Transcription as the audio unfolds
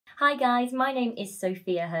Hi guys, my name is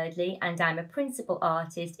Sophia Hurdley and I'm a principal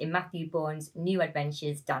artist in Matthew Bourne's New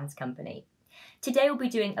Adventures dance company. Today we'll be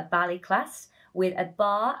doing a ballet class with a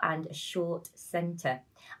bar and a short centre.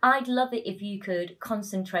 I'd love it if you could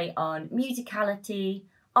concentrate on musicality,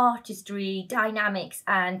 artistry, dynamics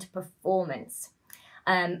and performance.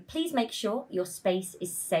 Please make sure your space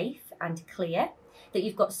is safe and clear, that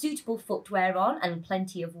you've got suitable footwear on and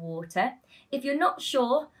plenty of water. If you're not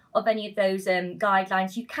sure of any of those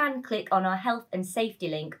guidelines, you can click on our health and safety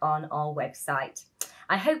link on our website.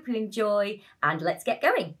 I hope you enjoy and let's get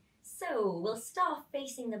going. So we'll start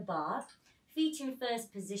facing the bar, feet in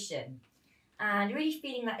first position, and really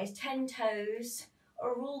feeling that as 10 toes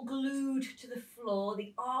are all glued to the floor,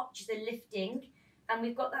 the arches are lifting, and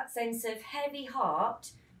we've got that sense of heavy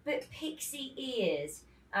heart but pixie ears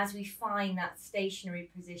as we find that stationary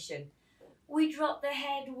position. We drop the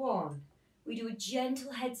head 1, we do a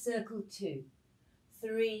gentle head circle 2,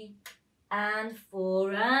 3 and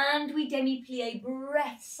 4, and we demi-plie,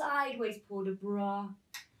 breath sideways pour de bras,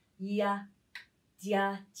 ya,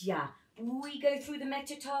 dia, dia. We go through the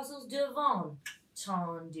metatarsals devant,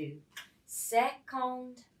 tendu,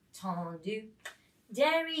 second, tendu,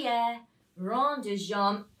 derrière, rond de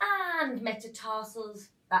jambe, and metatarsals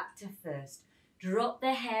back to first. Drop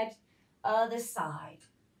the head, other side.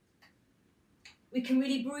 We can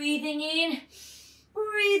really breathing in,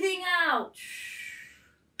 breathing out.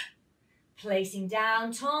 Placing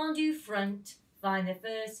down, tendu front, find the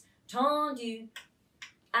first, tendu,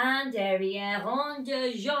 and derrière, rond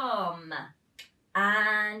de jambe,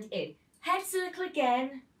 and in. Head circle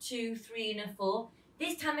again, 2, 3 and a 4.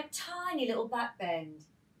 This time a tiny little back bend.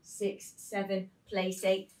 6, 7, place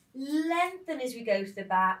 8. Lengthen as we go to the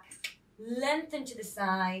back, lengthen to the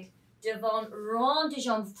side, devant, rond de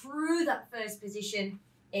jambe through that first position,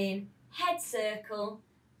 in, head circle,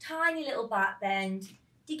 tiny little back bend,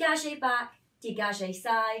 dégagez back, dégagez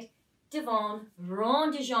side, devant,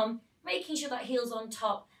 rond de jambe, making sure that heel's on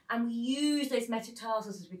top, and we use those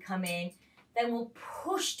metatarsals as we come in. Then we'll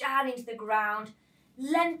push down into the ground,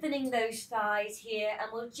 lengthening those thighs here,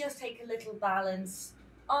 and we'll just take a little balance.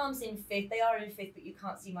 Arms in fifth, they are in fifth, but you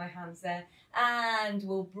can't see my hands there. And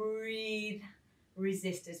we'll breathe,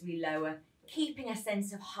 resist as we lower, keeping a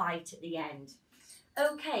sense of height at the end.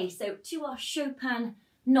 Okay, so to our Chopin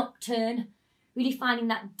nocturne, really finding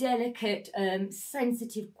that delicate,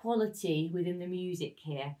 sensitive quality within the music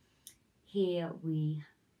here. Here we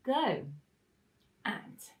go.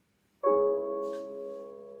 And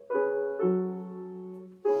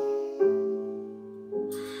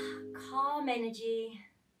calm energy,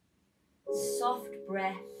 soft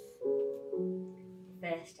breath.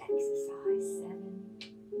 First exercise, 7,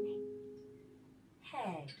 8.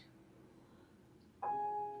 Head.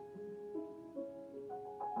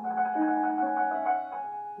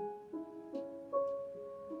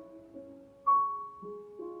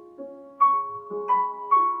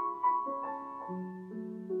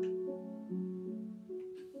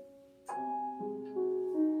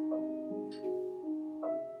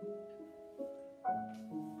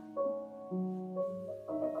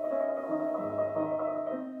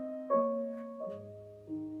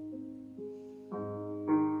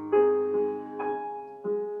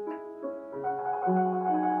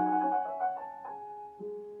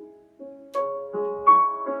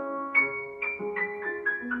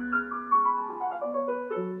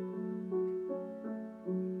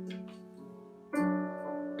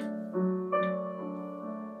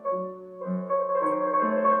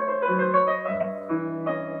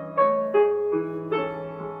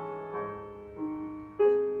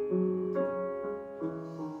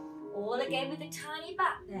 Again with a tiny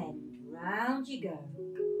back bend, round you go.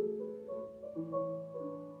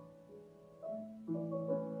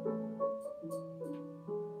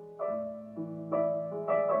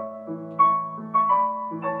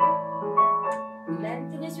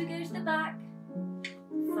 Lengthen as we go to the back,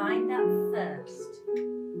 find that first.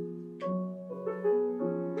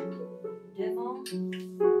 Devant,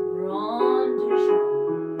 rond de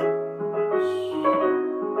jambe,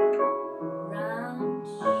 round.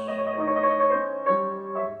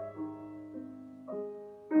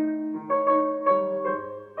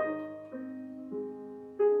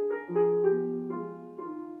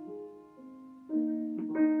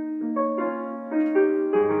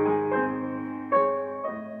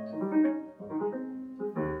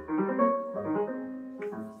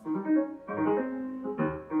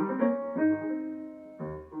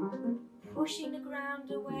 Pushing the ground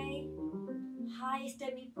away, highest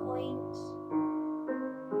demi point.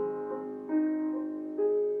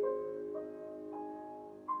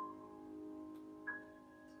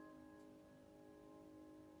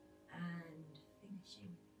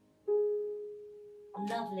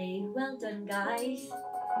 Lovely, well done guys.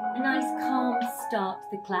 A nice calm start to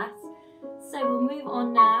the class. So we'll move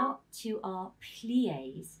on now to our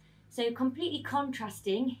pliés. So completely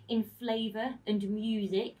contrasting in flavour and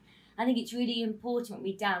music. I think it's really important when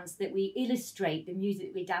we dance that we illustrate the music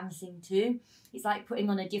that we're dancing to. It's like putting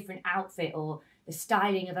on a different outfit or the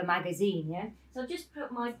styling of a magazine, yeah? So I've just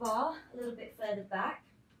put my bar a little bit further back.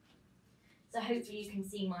 So hopefully you can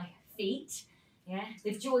see my feet, yeah?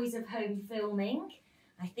 The joys of home filming.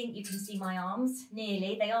 I think you can see my arms,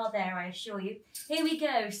 nearly. They are there, I assure you. Here we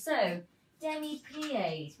go. So,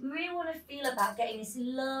 demi-pliés. We really want to feel about getting this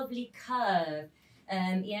lovely curve.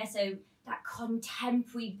 Yeah, so that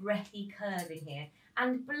contemporary breathy curve in here.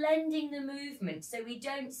 And blending the movement so we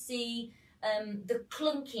don't see the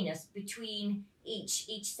clunkiness between each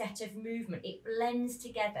set of movement. It blends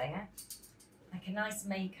together, yeah? Like a nice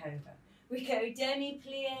makeover. We go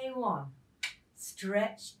demi-plié 1,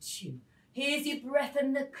 stretch 2. Here's your breath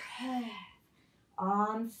and the curve.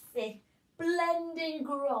 Arm 5, blending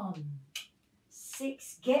grand.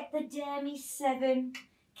 6, get the demi. 7,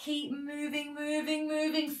 keep moving, moving,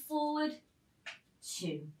 moving forward.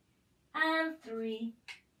 2 and 3,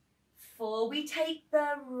 4. We take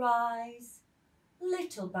the rise.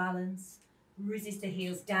 Little balance. Resist the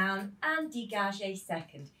heels down and dégagez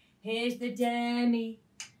second. Here's the demi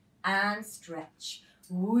and stretch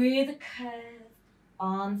with a curve.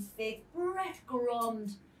 Arm 5, breath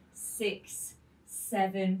grand. 6,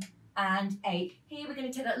 7 and 8. Here we're going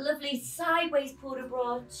to take that lovely sideways port de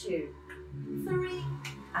bras. 2, 3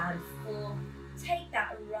 and 4. Take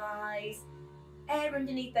that rise. Air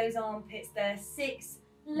underneath those armpits there. 6,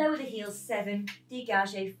 lower the heels. 7,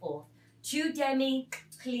 dégagez 4. 2 demi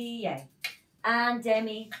plié and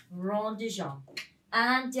demi rond de jambe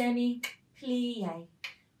and demi plié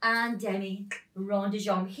and demi rond de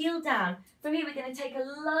jambe. Heel down. From here we're going to take a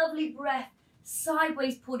lovely breath,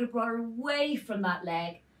 sideways port de bras away from that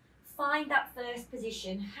leg. Find that first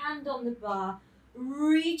position, hand on the bar,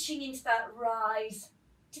 reaching into that rise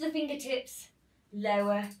to the fingertips.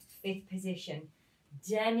 Lower, 5th position.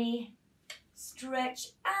 Demi,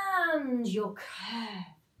 stretch and your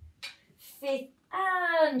curve. 5th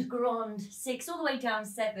and grand. 6 all the way down.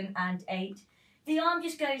 7 and 8. The arm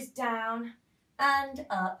just goes down and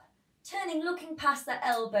up. Turning, looking past that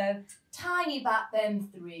elbow, tiny back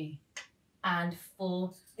bend. 3 and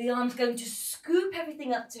 4. The arm's going to scoop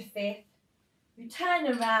everything up to 5th. You turn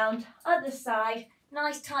around, other side,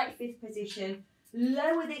 nice tight 5th position.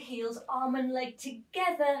 Lower the heels, arm and leg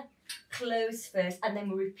together, close first, and then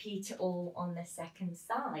we'll repeat it all on the second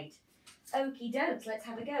side. Okie dokes, let's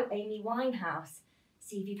have a go. Amy Winehouse.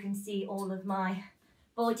 See if you can see all of my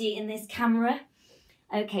body in this camera.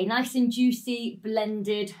 Okay, nice and juicy,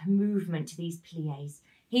 blended movement to these pliés.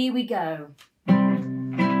 Here we go.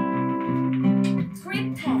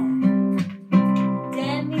 Prepare.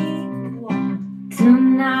 Demi 1.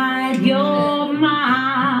 Tonight you're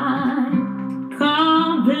mine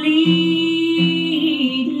completely.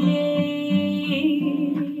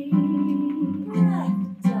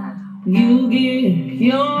 Breath down. You give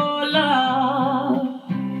your love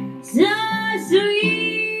so sweetly.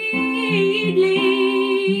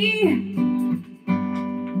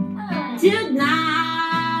 Tonight,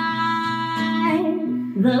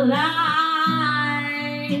 the light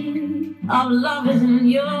of love is in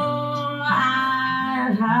your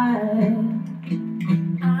eyes.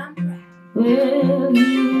 Will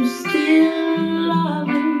you still love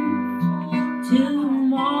me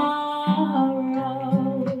tomorrow?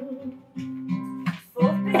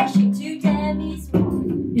 4th position, 2 demis. 1.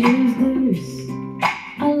 Is this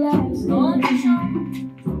a last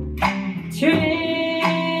treasure?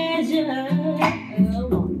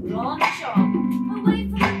 Away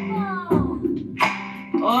from the bar.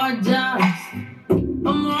 Or just a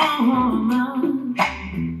moment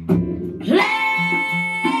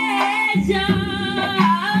pleasure.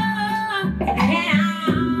 And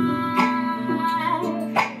I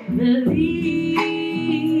believe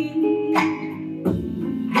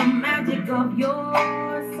the magic of your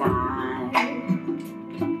side.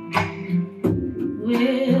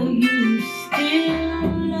 Will you still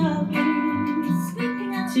love me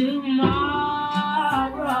tomorrow?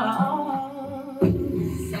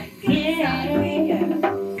 Yeah.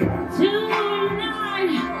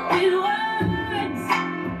 Tonight with words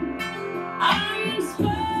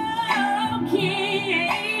unspoken.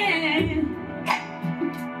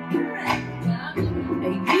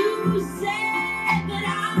 You said that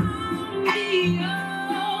I'm the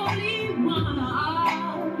only one.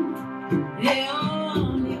 The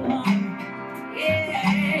only one.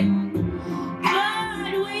 Yeah.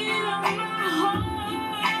 But with my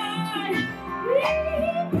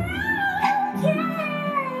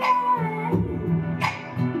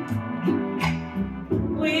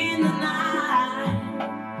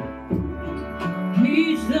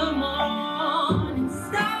morning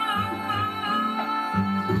star.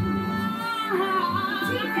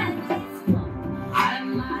 I'd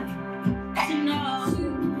like to know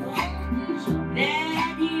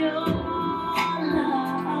that your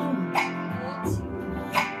love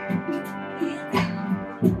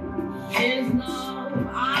is love.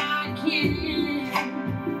 I can't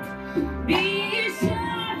be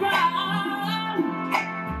sure of.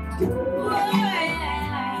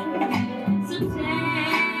 So tell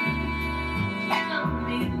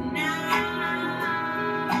me now,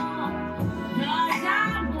 'cause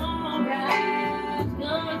I'm alright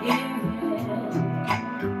again.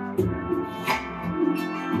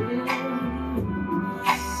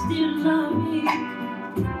 Still love me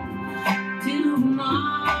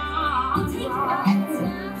tomorrow.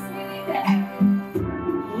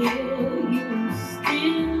 Will you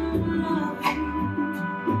still love me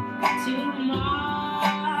tomorrow?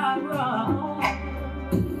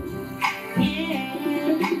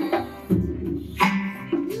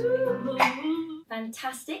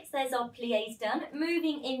 Fantastic, so there's our pliés done.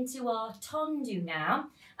 Moving into our tendu now,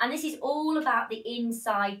 and this is all about the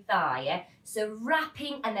inside thigh, yeah? So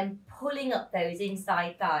wrapping and then pulling up those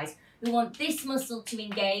inside thighs. We want this muscle to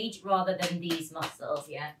engage rather than these muscles,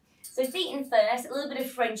 yeah? So feet in first, a little bit of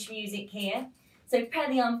French music here. So pair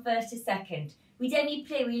the arm first to second. We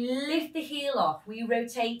demi-plie, we lift the heel off, we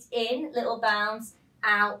rotate in, little bounce,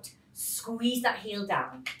 out, squeeze that heel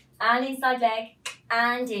down. And inside leg,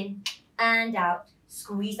 and in, and out,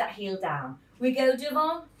 squeeze that heel down. We go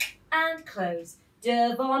devant and close.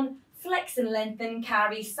 Devant, flex and lengthen,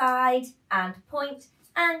 carry side and point,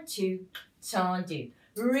 and two, tendu.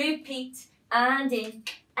 Repeat, and in,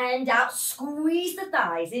 and out, squeeze the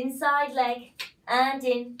thighs, inside leg, and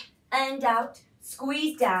in, and out,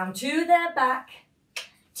 squeeze down to the back,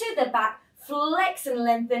 flex and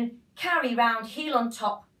lengthen, carry round, heel on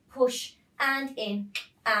top, push, and in,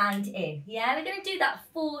 yeah? We're going to do that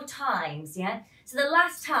 4 times, yeah? So the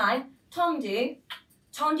last time, tendu,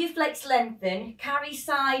 flex, lengthen, carry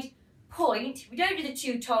side, point. We don't do the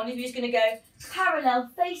 2 tendus, we're just going to go parallel,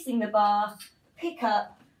 facing the bar, pick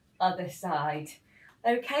up, other side.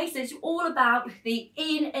 Okay, so it's all about the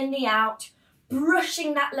in and the out,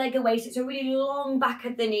 brushing that leg away so it's a really long back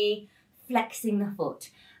of the knee, flexing the foot.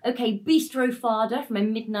 Okay, Bistro Fada from A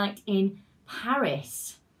Midnight in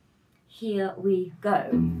Paris. Here we go.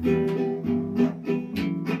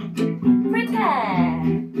 Prepare.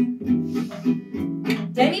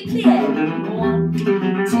 Demi-plie. 1, 2,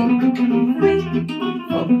 3,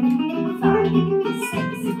 4, 5,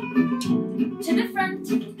 6. To the front,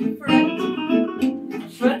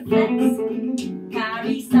 front flex,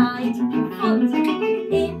 carry side, foot,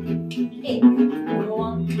 in,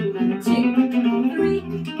 1, 2, 3,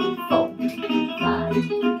 4, 5,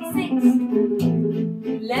 6.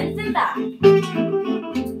 Lengthen back,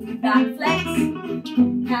 flex,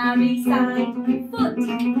 carry side, foot,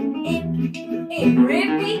 in,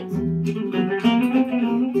 repeat.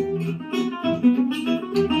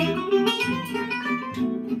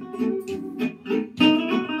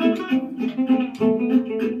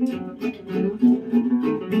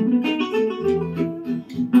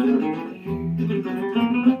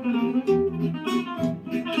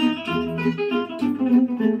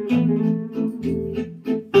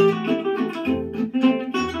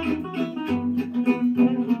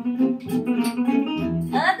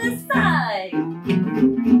 Other side.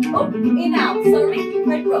 Oh, in out, sorry,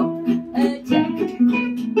 red roll. Check.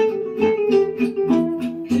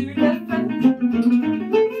 To the front.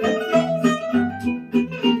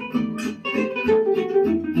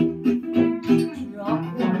 Drop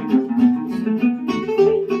 1, 2, 3,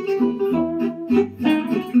 4, 5,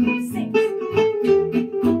 6.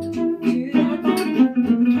 To the back.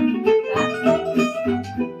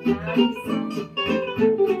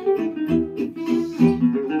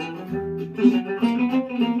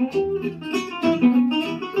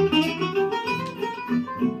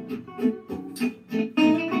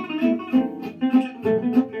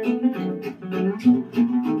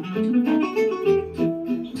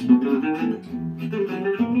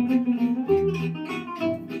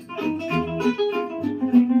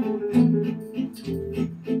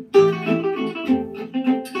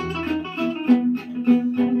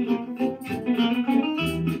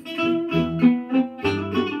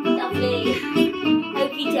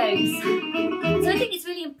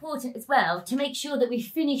 As well to make sure that we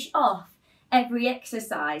finish off every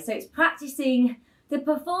exercise. So it's practicing the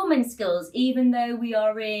performance skills even though we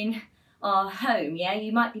are in our home, yeah?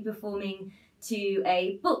 You might be performing to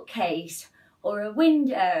a bookcase or a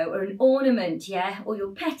window or an ornament, yeah? Or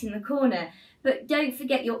your pet in the corner. But don't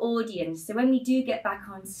forget your audience. So when we do get back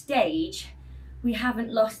on stage, we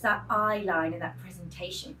haven't lost that eye line and that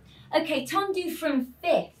presentation. Okay, tendu from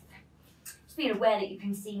fifth. Just being aware that you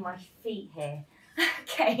can see my feet here.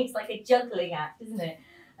 Okay, it's like a juggling act, isn't it?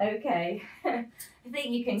 Okay, I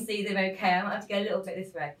think you can see them okay. I might have to go a little bit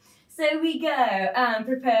this way. So we go and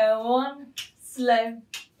prepare one, slow,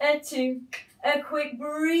 a two, a quick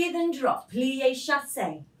breathe and drop, plie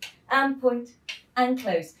chassé, and point and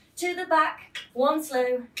close. To the back, one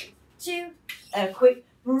slow, two, a quick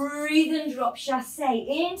breathe and drop, chassé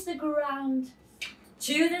into the ground,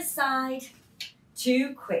 to the side,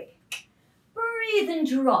 two quick, breathe and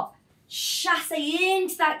drop, chassé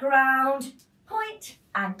into that ground, point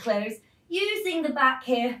and close, using the back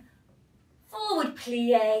here, forward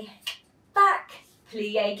plie, back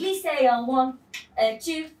plie, glissé on one, a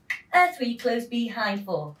two, a three, close behind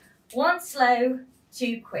four, one slow,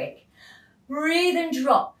 two quick, breathe and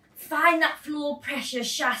drop, find that floor pressure,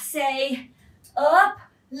 chassé, up,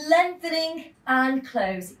 lengthening and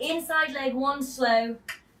close, inside leg, one slow,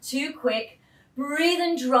 two quick, breathe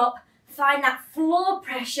and drop, find that floor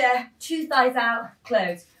pressure, two thighs out,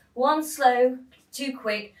 close, one slow, two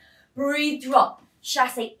quick, breathe, drop,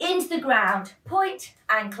 chassé into the ground, point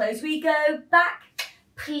and close. We go back,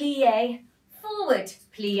 plie, forward,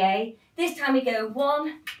 plie. This time we go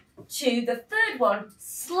one, two, the third one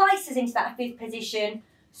slices into that fifth position,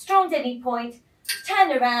 strong demi point,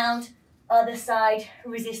 turn around, other side,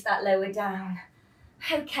 resist that lower down.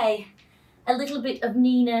 Okay, a little bit of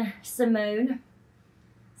Nina Simone.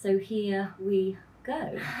 So here we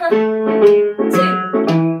go. 2, 3,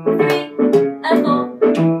 a 4,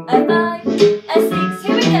 a 5, a 6,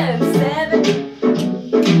 here we go.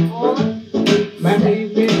 7, 1, My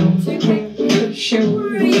baby don't 2, care show.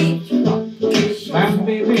 breathe, My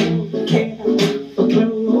baby don't care for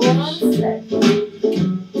clothes. 1 slow,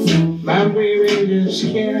 2, My baby just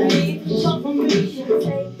cares breathe, for me.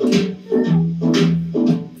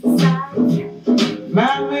 side,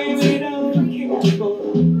 My baby don't care for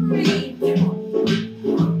breathe,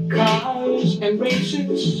 cars and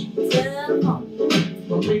races. turn on,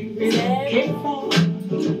 My baby don't care for.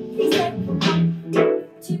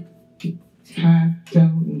 2, I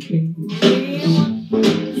don't please. 3, 1,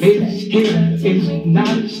 This here is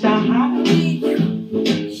not a style. breathe,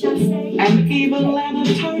 chassé, An evil and a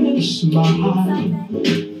turning smile. inside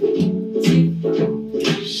leg,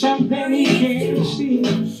 2, Something you can't see.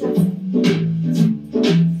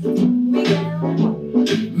 we go,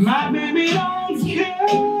 My baby don't care.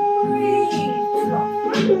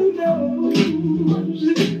 Who knows?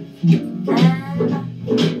 and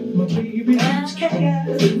My baby just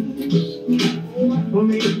cares for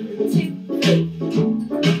me. 2,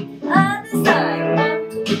 other side,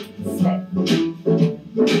 1, slow,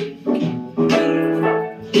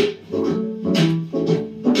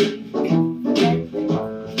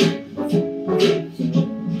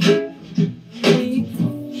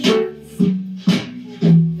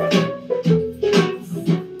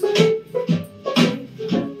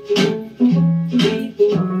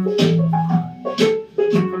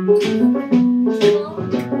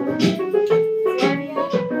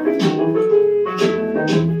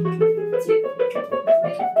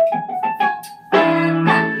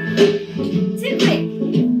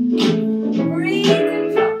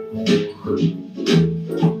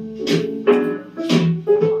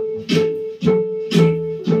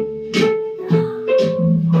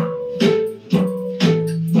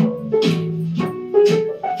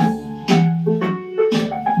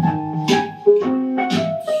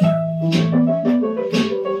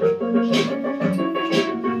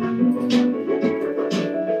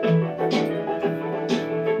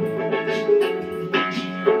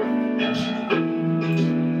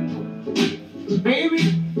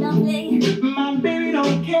 Baby, lovely. my baby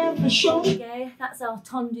don't care for show. There we go, that's our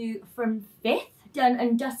tendu from fifth, done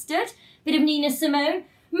and dusted. Bit of Nina Simone.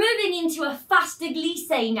 Moving into a faster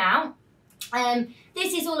glissé now.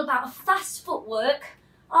 This is all about fast footwork,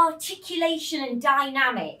 articulation and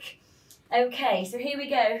dynamic. Okay, so here we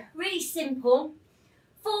go. Really simple.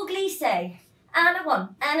 4 glissé. And a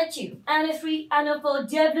 1, and a 2, and a 3, and a 4.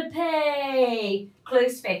 Développé.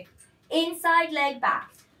 Close fifth. Inside leg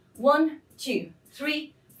back. 1, 2,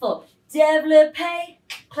 3, 4. Développé.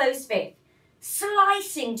 Close fifth.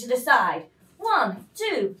 Slicing to the side. 1,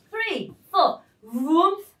 2, 3, 4.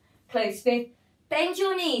 Rumph. Close fifth. Bend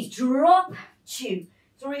your knees. Drop. 2,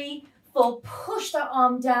 3, 4. Push that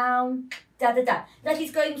arm down. Da da da. Like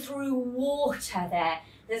it's going through water there.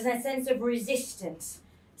 There's a sense of resistance.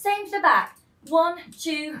 Same to the back. 1,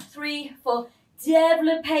 2, 3, 4.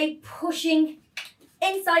 Développé. Pushing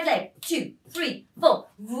Inside leg, 2, 3, 4,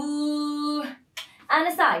 voom. And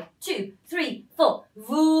aside, 2, 3, 4,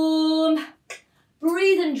 voom.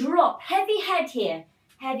 Breathe and drop. Heavy head here.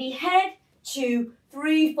 Heavy head, 2,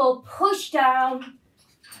 3, 4, push down.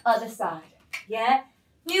 Other side, yeah?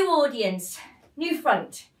 New audience, new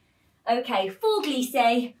front. Okay, 4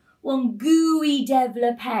 glissés, 1 gooey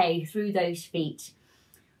développé through those feet.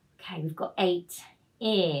 Okay, we've got 8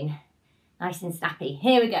 in. Nice and snappy.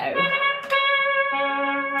 Here we go.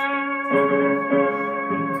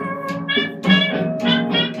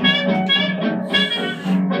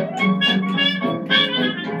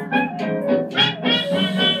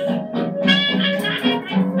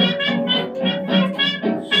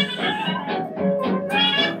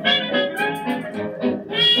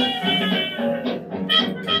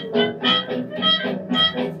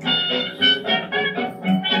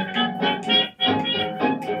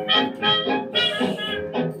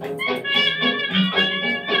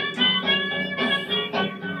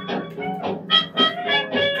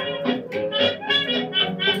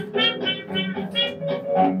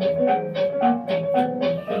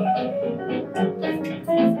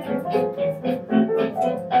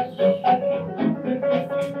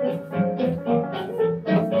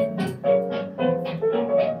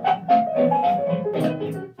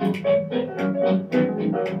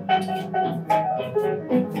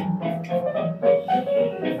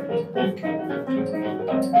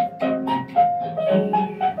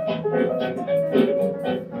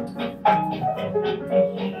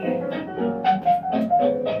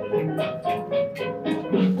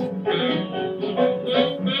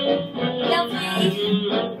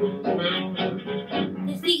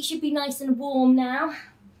 Nice and warm now.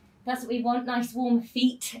 That's what we want, nice warm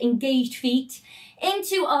feet, engaged feet.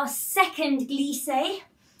 Into our second glissé.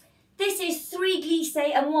 This is 3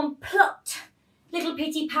 glissés and 1 plucked little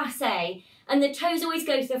petit passé. And the toes always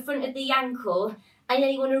go to the front of the ankle, and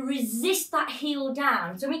then you want to resist that heel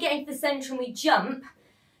down. So when we get into the centre and we jump,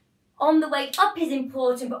 on the way up is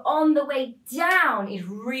important, but on the way down is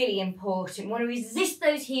really important. We want to resist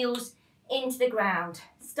those heels into the ground.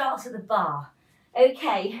 Starts at the bar.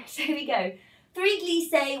 Okay, so here we go. 3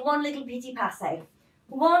 glissés, 1 little petit passé.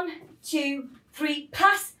 1, 2, 3,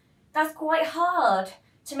 pass. That's quite hard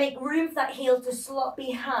to make room for that heel to slot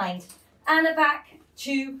behind. And a back,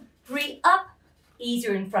 2, 3, up.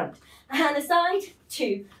 Easier in front. And a side,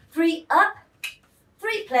 2, 3, up.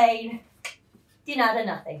 3 plain. De nada,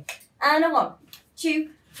 nothing. And a 1, 2,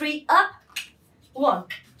 3, up. 1,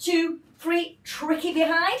 2, 3, tricky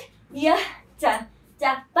behind. Yeah, da,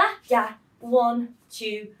 da, ba, da. 1,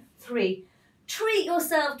 2, 3. Treat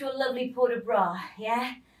yourself to a lovely port de bras,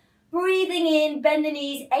 yeah? Breathing in, bend the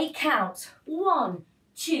knees, 8 counts. 1,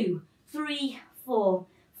 2, 3, 4,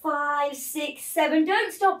 5, 6, 7.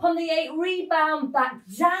 Don't stop on the 8. Rebound back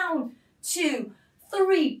down. 2,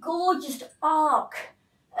 3. Gorgeous arc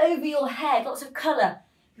over your head. Lots of colour.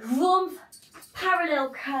 Vroom, parallel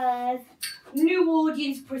curve. New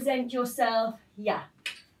audience, present yourself. Yeah.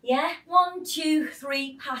 Yeah? 1, 2,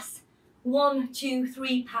 3, pass. 1, 2,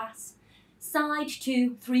 3, pass. Side,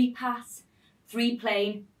 2, 3, pass. 3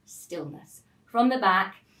 plain, stillness. From the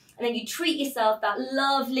back. And then you treat yourself that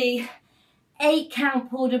lovely 8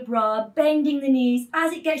 count port de bras, bending the knees.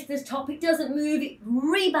 As it gets to the top, it doesn't move, it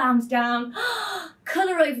rebounds down.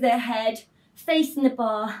 Colour over their head, facing the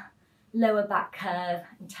bar, lower back curve,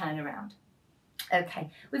 and turn around.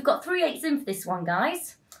 Okay, we've got 3 8s in for this one,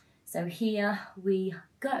 guys. So here we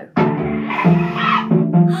go.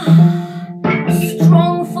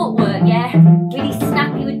 Strong footwork, yeah? Really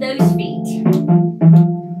snappy with those feet.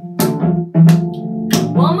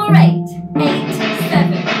 1 more 8, 8,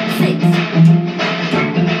 7, 6.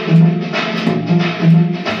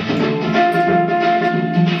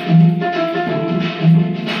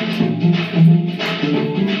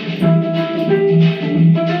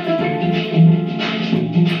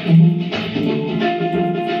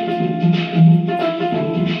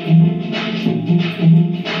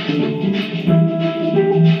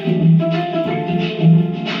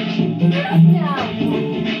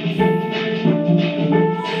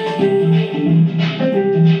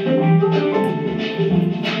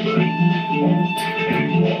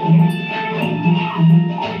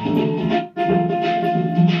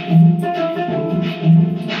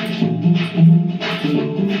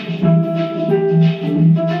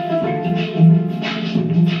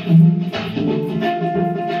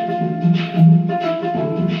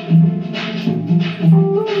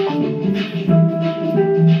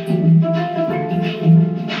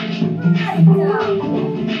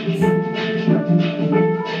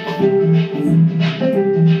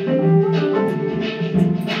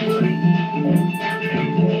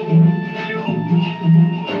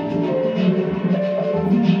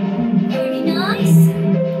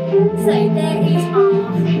 So there is our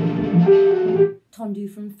tendu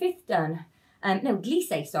from fifth done. No,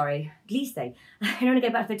 glissé, sorry. Glissé. I don't want to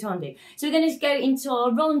go back to the tendu. So we're going to go into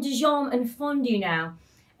our rond de jambe and fondu now.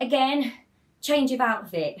 Again, change of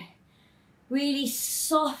outfit. Really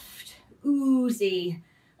soft, oozy,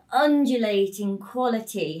 undulating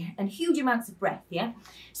quality and huge amounts of breath, yeah?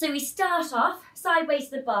 So we start off sideways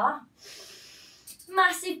to the bar.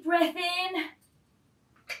 Massive breath in.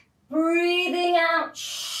 Breathing out.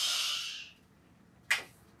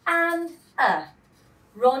 And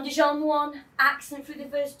rond de jambe 1, accent through the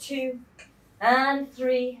first 2 and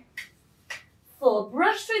 3, 4.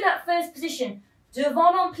 Brush through that first position.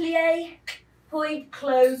 Devant en plié, point,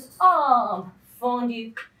 close, arm,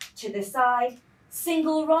 fondu to the side.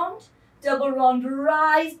 Single rond, double rond,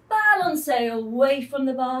 rise, balance away from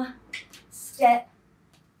the bar. Step,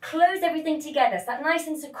 close everything together. So that nice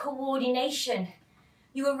sense of coordination.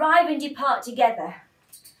 You arrive and depart together.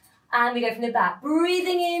 And we go from the back.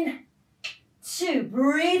 Breathing in, 2,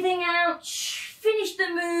 breathing out, finish the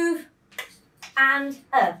move, and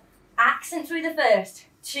accent through the first,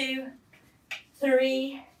 2,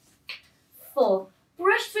 3, 4.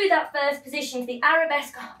 Brush through that first position to the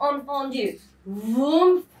arabesque en fondu.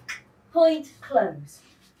 Vroom, point, close.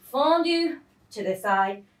 Fondu to the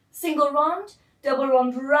side, single rond, double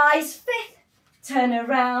rond, rise, 5th, turn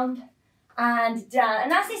around, and down.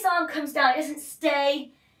 And as this arm comes down, it doesn't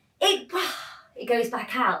stay, it goes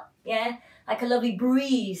back out, yeah? Like a lovely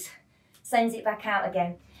breeze, sends it back out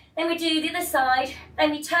again. Then we do the other side,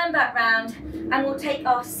 then we turn back round and we'll take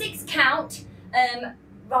our 6 count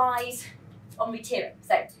rise on retiro.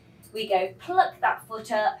 So we go pluck that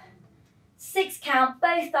foot up, 6 count,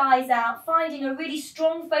 both thighs out, finding a really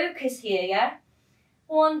strong focus here, yeah?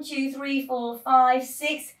 1, 2, 3, 4, 5,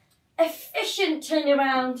 6, efficient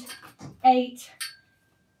turnaround, 8,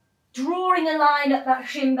 drawing a line up that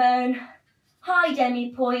shin bone, high demi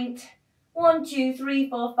point, 1, 2, 3,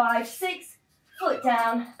 4, 5, 6, foot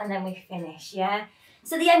down, and then we finish, yeah?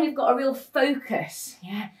 So at the end, we've got a real focus,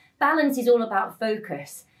 yeah? Balance is all about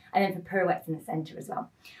focus, and then for pirouettes in the centre as well.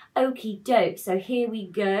 Okie doke, so here we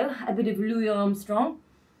go, a bit of Louis Armstrong.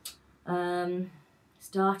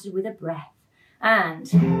 Started with a breath, and...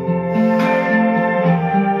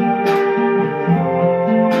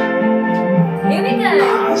 here we go.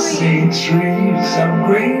 I see trees of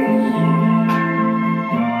green,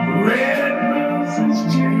 red roses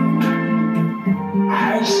too.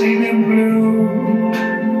 I see them bloom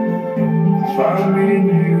for me and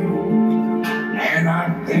you, and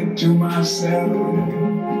I think to myself,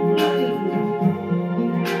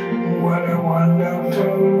 what a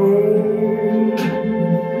wonderful world.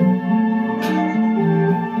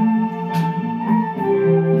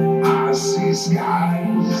 I see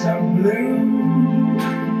skies of blue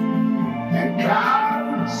and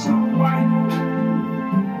clouds of white,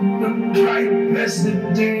 the bright blessed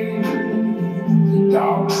day, the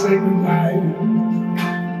dark sacred night,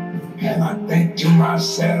 and I think to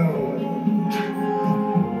myself,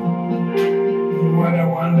 what a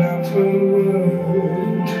wonderful world.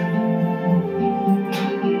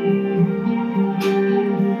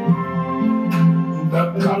 The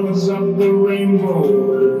colors of the rainbow,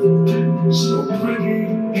 so pretty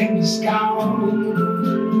in the sky,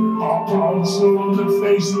 are also on the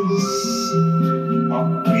faces of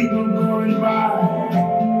people going by.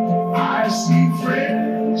 I see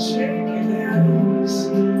friends shaking hands,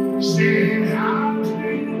 saying how do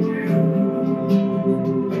you do.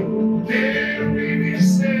 They're really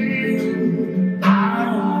saying I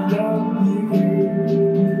love you.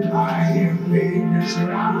 I hear babies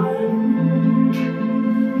cry,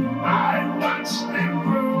 I watch them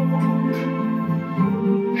grow.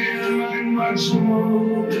 They learn much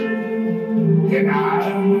more than I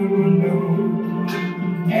ever know,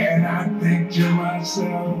 and I think to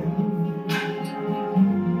myself,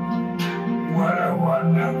 what a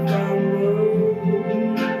wonderful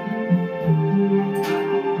world.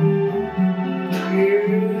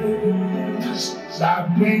 Yes, I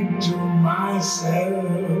think to myself,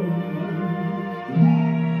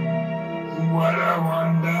 what a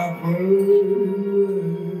wonderful world.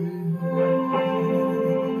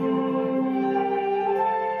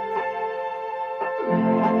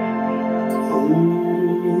 Oh,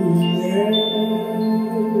 yeah.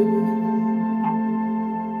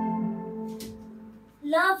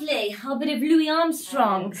 Lovely, a bit of Louis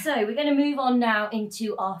Armstrong. So we're going to move on now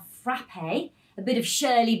into our frappe, a bit of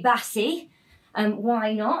Shirley Bassey.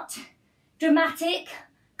 Why not? Dramatic,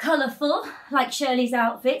 colourful, like Shirley's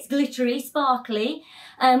outfits, glittery, sparkly.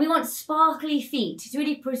 We want sparkly feet. It's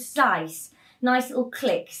really precise. Nice little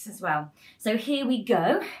clicks as well. So here we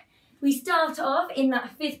go. We start off in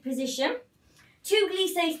that 5th position. 2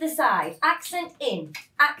 glisses to the side, accent in,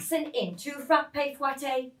 2 frappe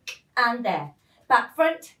fouette, and there. Back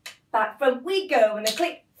front, we go, and a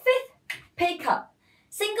click, 5th, pick up.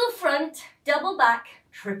 Single front, double back,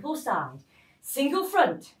 triple side. Single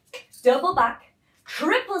front, double back,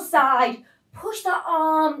 triple side. Push that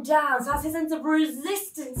arm down, so that's a sense of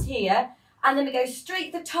resistance here. And then we go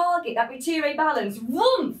straight to target, that retire balance,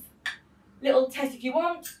 woof. Little test if you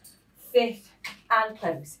want, 5th, and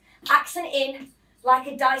close. Accent in, like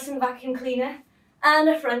a Dyson vacuum cleaner, and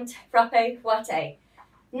a front, frappe, fouette.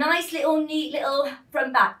 Nice little, neat little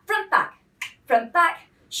front, back,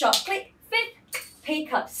 sharp click, 5th,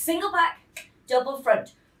 pick up, single back, double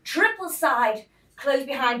front, triple side, close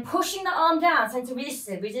behind, pushing the arm down, sense of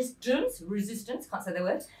resistance, can't say the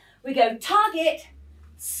word. We go target,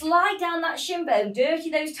 slide down that shin bone,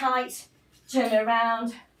 dirty those tights, turn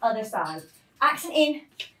around, other side. Accent in,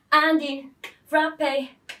 and in, frappe,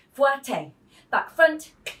 fouette. Back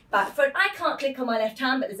front, I can't click on my left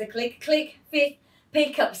hand, but there's a click, 5th,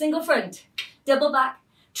 pick up, single front, double back,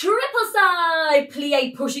 triple side,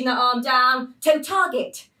 plie, pushing that arm down, toe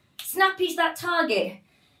target, snappy's that target,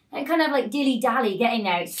 and kind of like dilly-dally, getting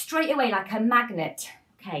there, it's straight away like a magnet.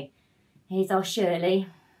 Okay, here's our Shirley,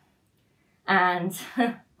 and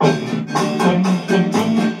 5, 6,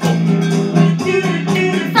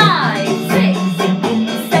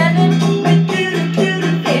 7,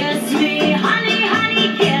 kiss me, honey, honey,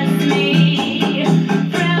 kiss me,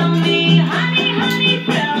 thrill me, honey, honey,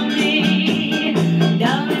 thrill me,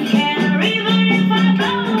 don't care even if I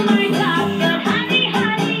blow my top, but honey,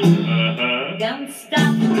 honey, don't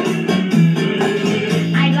stop.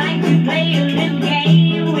 I'd like to play a little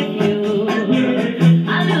game with you,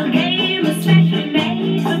 a little game especially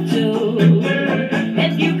made for 2.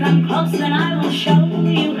 If you come close, then I will show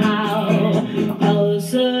you how.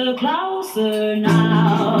 Closer, closer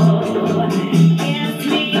now. Kiss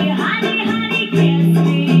me, honey, honey, kiss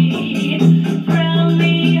me. Thrill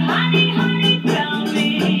me, honey, honey, thrill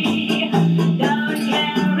me. Don't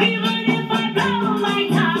care even if I blow my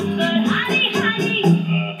top, but honey, honey,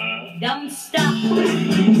 don't stop.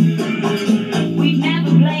 We've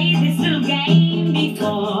never played this little game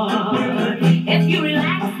before. If you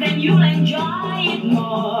relax, then you'll enjoy it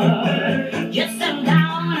more. Just settle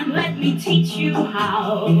down and let me teach you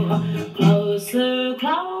how. Closer,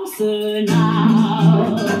 closer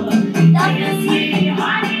now. Kiss me,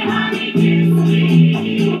 honey, honey, kiss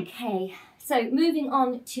me. Okay, so moving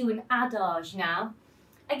on to an adage now.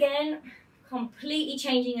 Again, completely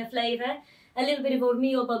changing the flavour. A little bit of Or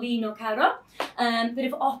mio bambino caro, bit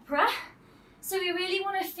of opera. So we really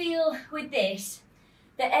want to feel with this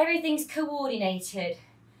that everything's coordinated,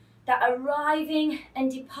 that arriving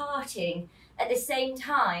and departing at the same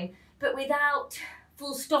time, but without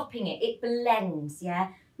full stopping it. It blends, yeah?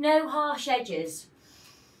 No harsh edges.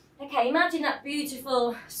 Okay, imagine that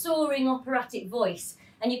beautiful soaring operatic voice,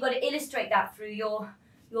 and you've got to illustrate that through your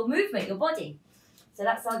movement, your body. So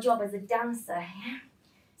that's our job as a dancer, yeah?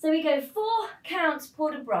 So we go 4 counts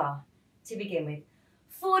port de bras to begin with.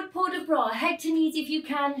 Forward port de bras, head to knees if you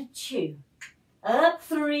can, 2. Up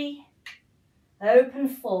 3, open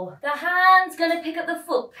 4. The hand's gonna pick up the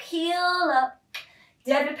foot, peel up,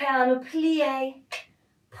 développé, plie,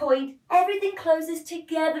 point. Everything closes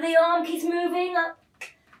together, the arm keeps moving up,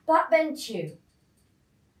 back bend 2.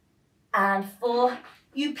 And 4,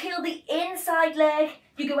 you peel the inside leg,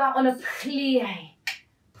 you go out on a plie,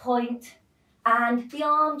 point, and the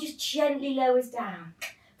arm just gently lowers down.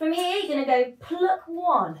 From here, you're gonna go pluck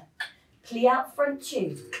 1, plie out front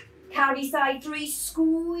 2, carry side 3,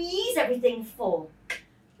 squeeze everything 4.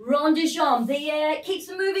 Rond de jambe, the air keeps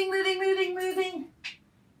moving, moving, moving, moving.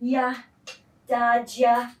 Ya, da,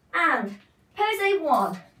 ja, and pose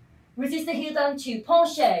 1, resist the heel down 2,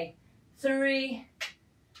 penché, 3,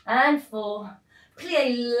 and 4,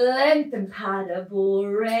 plie, lengthen, pas de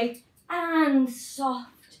bourrée, and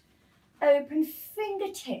soft. Open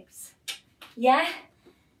fingertips, yeah?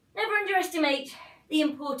 Never underestimate the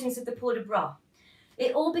importance of the port de bras.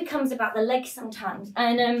 It all becomes about the legs sometimes,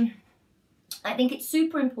 and I think it's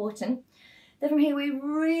super important that from here we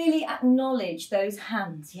really acknowledge those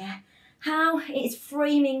hands, yeah? How it's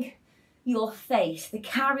framing your face, the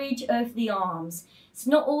carriage of the arms. It's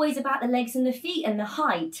not always about the legs and the feet and the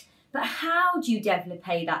height, but how do you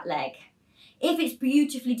développer that leg? If it's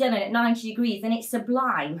beautifully done and at 90 degrees, then it's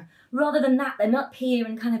sublime. Rather than that, then up here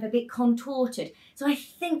and kind of a bit contorted. So I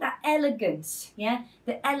think that elegance, yeah,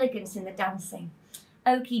 the elegance in the dancing.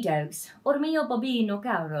 Okie dokes. Or mio bambino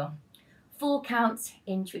caro. 4 counts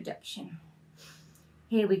introduction.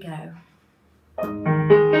 Here we go.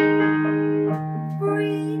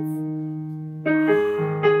 Breathe.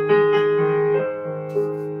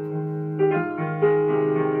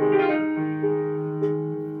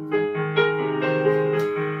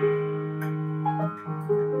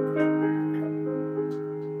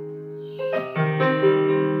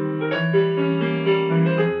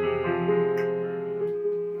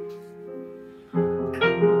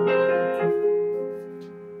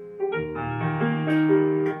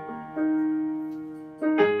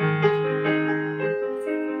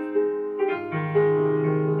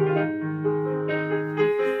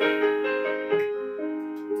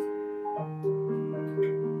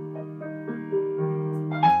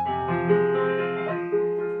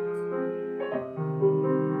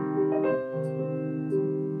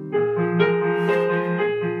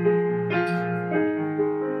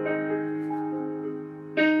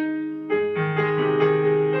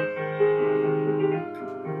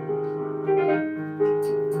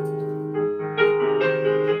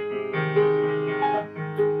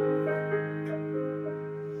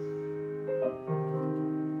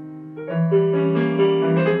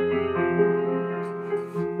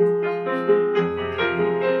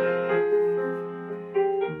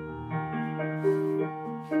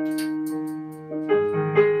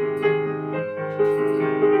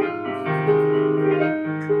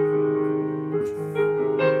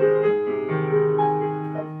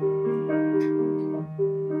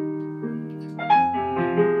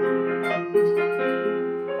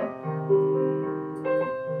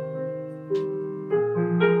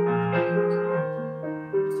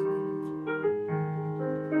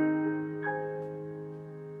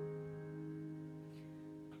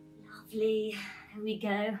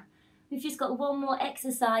 got one more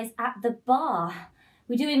exercise at the bar.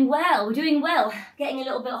 We're doing well, we're doing well. Getting a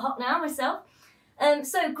little bit hot now myself.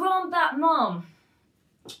 So grand battement.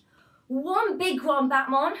 One big grand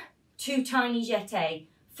battement, 2 tiny jetés,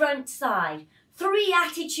 front side, 3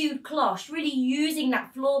 attitude cloche, really using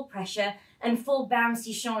that floor pressure and 4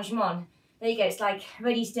 bouncy changement. There you go, it's like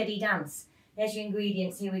ready, steady, dance. There's your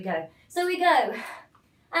ingredients, here we go. So we go,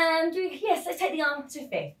 yes, let's take the arm to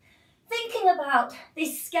 5th. Thinking about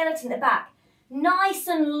this skeleton at the back, nice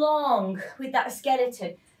and long with that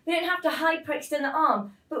skeleton. We don't have to hyperextend the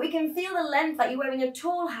arm, but we can feel the length like you're wearing a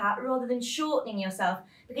tall hat rather than shortening yourself,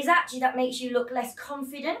 because actually that makes you look less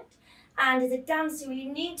confident. And as a dancer, we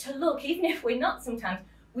need to look, even if we're not sometimes,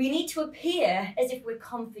 we need to appear as if we're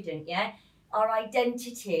confident, yeah? Our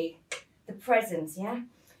identity, the presence, yeah?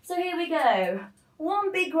 So here we go.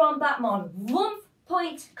 One big grand battement, 1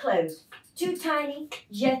 point close, 2 tiny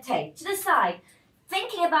jetés to the side.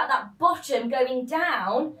 Thinking about that bottom going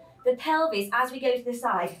down the pelvis as we go to the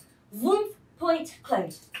side. 1 point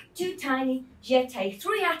close, 2 tiny jetés,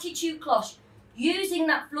 3 attitude cloche. Using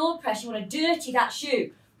that floor pressure, you want to dirty that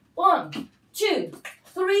shoe. 1, 2,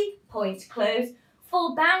 3 point close,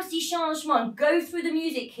 4 bouncy changement. Go through the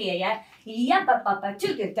music here, yeah? Yeah, ba ba ba,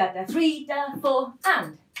 2 da da, 3 da, 4,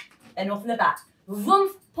 and then off in the back. 1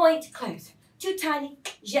 point close, 2 tiny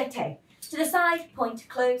jetés. To the side, point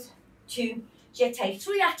close, 2 jetés.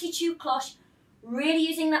 3 attitude cloche, really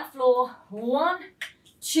using that floor. 1,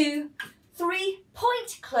 2, 3,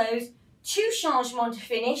 point close, 2 changement to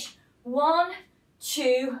finish. 1,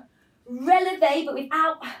 2, releve, but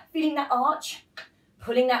without feeling that arch.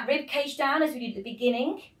 Pulling that rib cage down as we did at the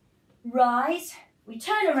beginning. Rise, we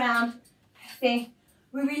turn around, 5th.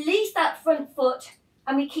 We release that front foot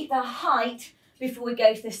and we keep the height before we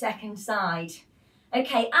go to the second side.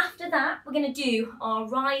 Okay, after that, we're going to do our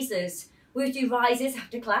risers. We'll do risers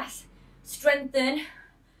after class. Strengthen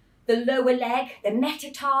the lower leg, the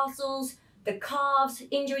metatarsals, the calves,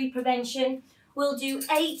 injury prevention. We'll do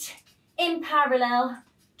 8 in parallel,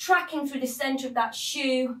 tracking through the centre of that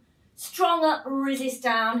shoe. Strong up, resist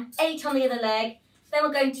down, 8 on the other leg. Then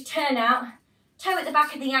we're going to turn out, toe at the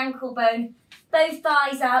back of the ankle bone, both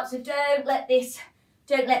thighs out, so don't let this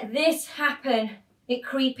happen, it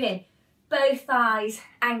creep in. Both thighs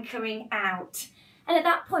anchoring out. And at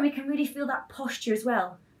that point we can really feel that posture as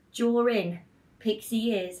well. Jaw in,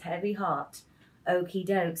 pixie ears, heavy heart. Okie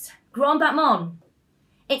dokes. Grand battement.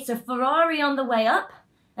 It's a Ferrari on the way up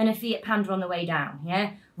and a Fiat Panda on the way down,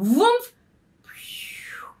 yeah? Woomph!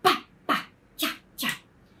 Ba, ba, cha, cha.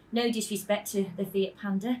 No disrespect to the Fiat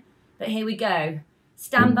Panda, but here we go.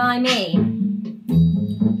 Stand by me.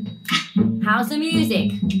 How's the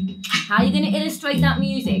music? How are you going to illustrate that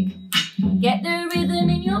music? Get the rhythm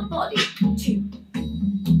in your body. 2,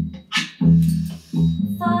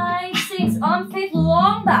 5, 6, on 5th,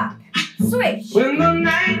 long back. Switch. When the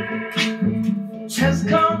night has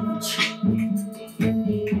come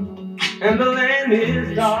and the land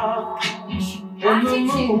is dark and the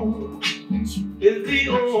moon is the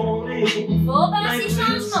only 4 light bouncy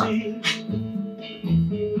we'll changement. see.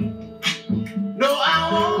 No, I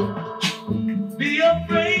won't be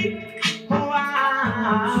afraid. Oh, I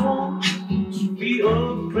won't be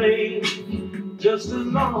afraid. Just as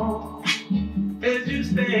long as you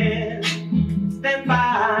stand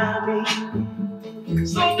by me.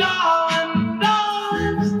 So darling,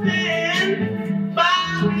 stand by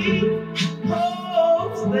me.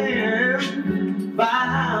 Oh, stand by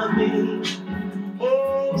me.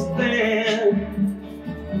 Oh,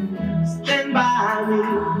 stand by me.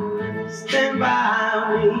 Stand by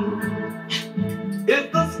me. If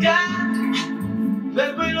the sky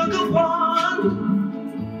that we look upon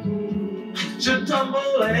should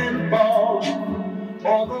tumble and fall,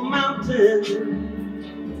 or the mountain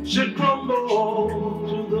should crumble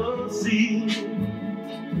to the sea,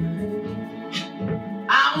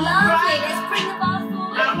 I won't Lovely, cry. let's bring the bar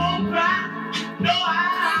forward. I won't cry. No, I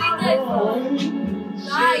won't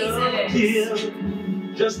shed a tear.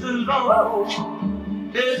 Just as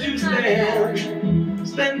long as you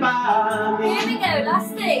stand by me. Here we go,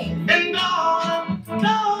 last thing. And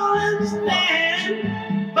darling, stand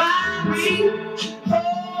by me.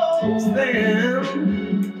 Oh,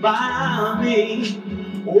 stand by me.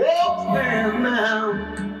 Oh, stand now.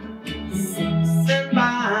 Stand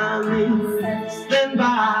by me. Stand by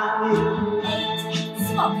me. 8,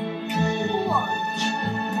 swap. 1,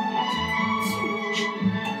 2,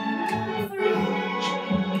 3,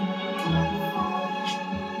 4, 5,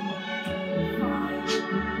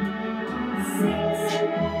 6,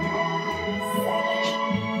 7, 8. And 1, 2, 3, 4,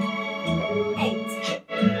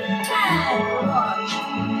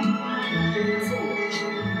 5, 6,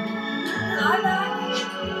 7, 8.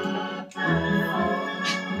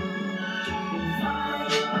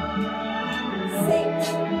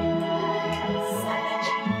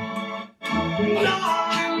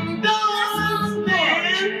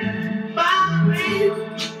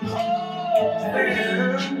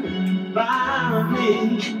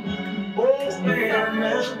 me. Oh, stand by me.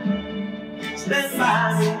 Stand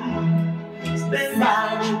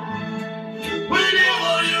by me.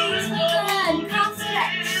 Whenever you're in love, You can't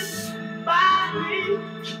stretch. stand by me.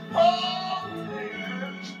 Oh,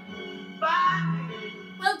 stand by me.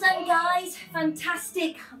 Well done, guys.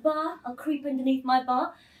 Fantastic bar. I'll creep underneath my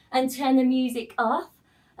bar and turn the music off.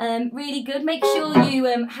 Really good. Make sure you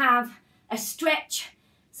have a stretch,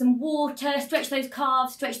 some water, stretch those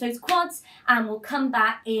calves, stretch those quads, and we'll come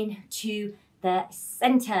back into the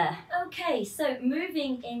centre. Okay, so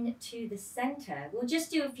moving into the centre, we'll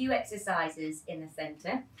just do a few exercises in the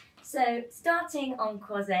centre. So starting on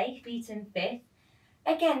croisé, feet and fifth.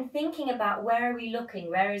 Again, thinking about where are we looking,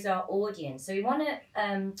 where is our audience. So we want to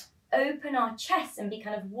open our chest and be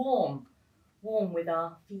kind of warm with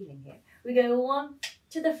our feeling here. We go one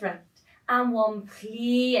to the front and one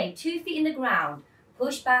plie, 2 feet in the ground,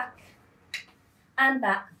 push back and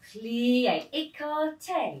back, plie,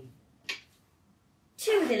 écarté.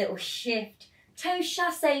 2 with a little shift, toe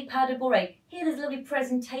chassé, pas de bourrée. Here there's a lovely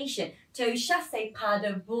presentation, toe chassé, pas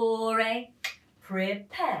de bourrée,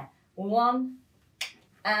 prepare, 1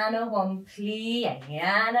 and a 1, plie,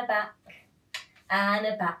 and a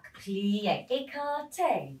back, plie,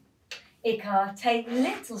 écarté, écarté,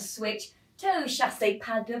 little switch, toe chassé,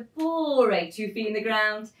 pas de bourrée, 2 feet in the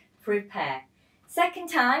ground, prepare. Second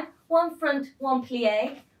time, 1 front, 1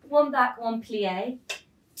 plie, 1 back, 1 plie,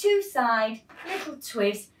 2 side, little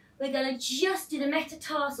twist. We're going to just do the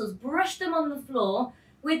metatarsals, brush them on the floor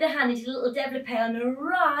with the hand into a little développé on the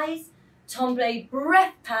rise, tombe,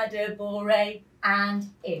 breath, pas de bourrée,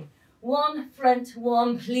 and in. 1 front,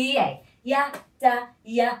 1 plie, ya, da,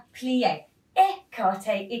 ya, plie,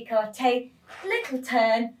 écarté, écarté, little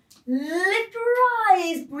turn, lift,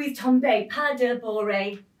 rise, breathe, tombe, pas de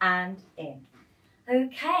bourrée, and in.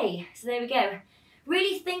 Okay, so there we go.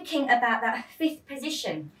 Really thinking about that fifth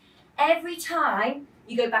position. Every time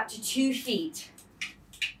you go back to 2 feet.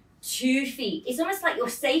 2 feet. It's almost like your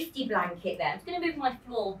safety blanket there. I'm just going to move my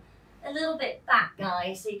floor a little bit back,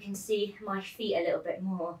 guys, so you can see my feet a little bit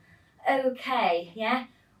more. Okay, yeah.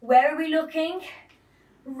 Where are we looking?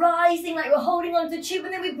 Rising like we're holding onto the tube,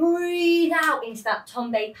 and then we breathe out into that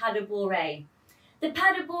tombe pas de bourrée. The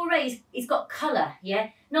pas de bourrée is got colour,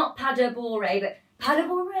 yeah? Not pas de bourrée, but pas de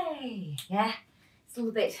bourrée, yeah? It's a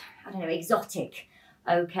little bit, I don't know, exotic.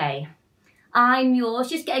 Okay, I'm yours,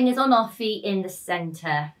 just getting us on our feet in the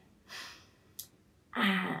centre.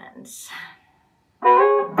 And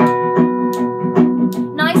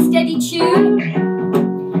nice steady tune,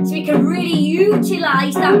 so we can really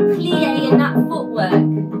utilise that plie and that footwork.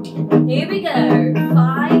 Here we go,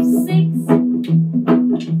 5, 6.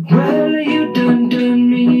 Well, you done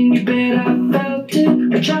me and you bet I felt it.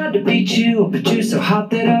 I tried to beat you, but you're so hot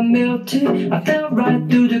that I melted. I fell right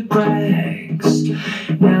through the cracks.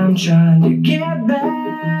 Now I'm trying to get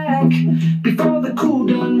back. Before the cool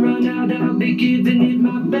done run out, I'll be giving it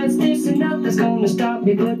my best. This and nothing's gonna stop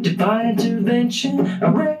me but divine intervention. I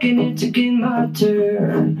reckon it's again my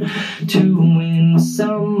turn to win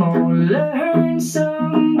some or learn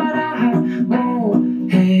some, but I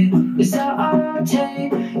won't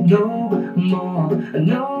hesitate no more,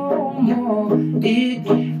 no more. It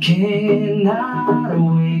cannot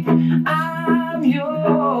wait. I'm yours.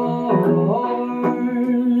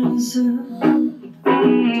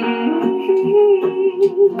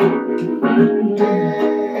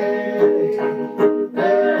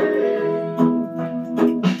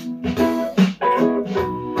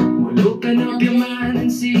 Well, open up your mind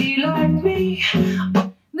and see like me.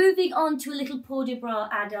 Moving on to a little port de bras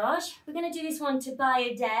adage. We're going to do this one to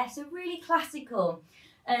Ballet, so really classical,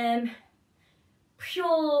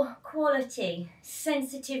 pure quality,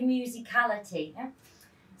 sensitive musicality. Yeah?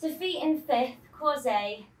 So feet in fifth,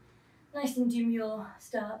 croisé, nice and demure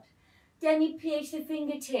start. Demi-plie to the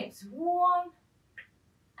fingertips, 1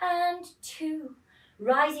 and 2.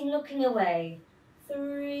 Rising, looking away,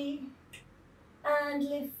 3 and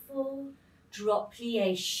lift 4. Drop,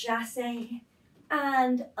 plie, chassé,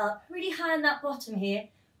 and up. Really high on that bottom here.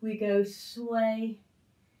 We go sway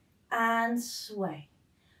and sway.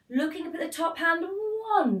 Looking up at the top hand,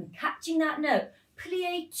 1, catching that note.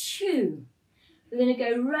 Plie, 2. We're going to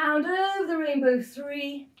go round over the rainbow,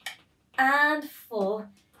 3 and 4.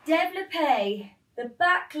 Développé, the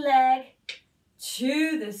back leg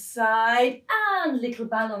to the side and little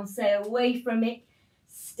balancé away from it.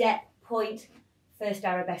 Step, point, first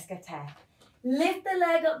arabesque terre. Lift the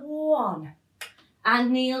leg up, 1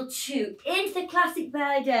 and kneel, 2. Into the classic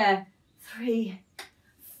Ballet, 3,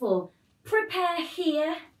 4. Prepare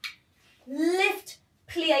here. Lift,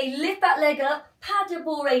 plie, lift that leg up. Pas de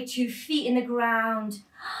bourrée, 2 feet in the ground.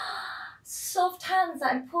 soft hands,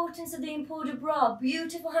 that importance of the port de bras,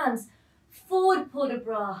 beautiful hands. Forward port de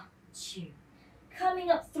bras, 2.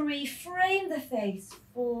 Coming up 3, frame the face,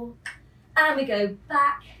 4. And we go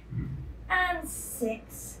back, and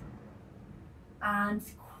 6. And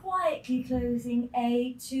quietly closing,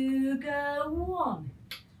 8 to go, 1.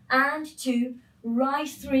 And 2,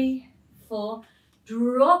 rise 3, 4.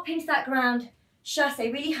 Drop into that ground, chasse,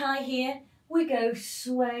 really high here. We go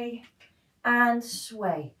sway and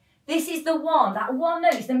sway. This is the one, that one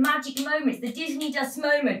note, it's the magic moment, it's the Disney dust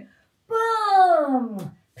moment.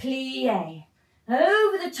 Boom! Plie.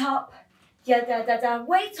 Over the top. Da da da da.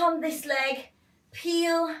 Weight on this leg.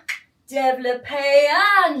 Peel. Développé.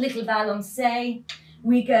 And little balancé.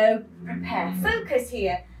 We go. Prepare. Focus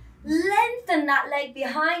here. Lengthen that leg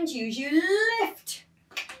behind you as you lift.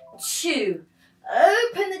 2.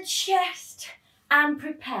 Open the chest and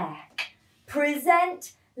prepare.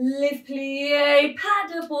 Present. Lift, plie,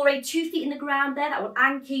 paddle, bourrée, 2 feet in the ground there, that will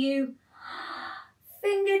anchor you.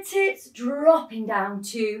 Fingertips dropping down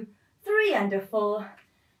 2, 3 and a 4,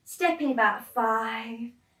 stepping about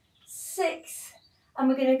 5, 6, and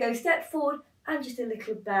we're going to go step forward and just a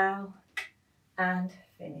little bow and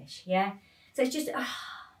finish, yeah? So it's just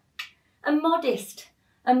a modest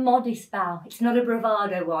bow. It's not a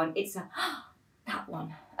bravado one, it's a that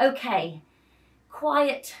one. Okay.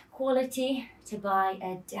 Quiet quality to buy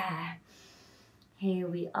a dare. Here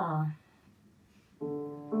we are.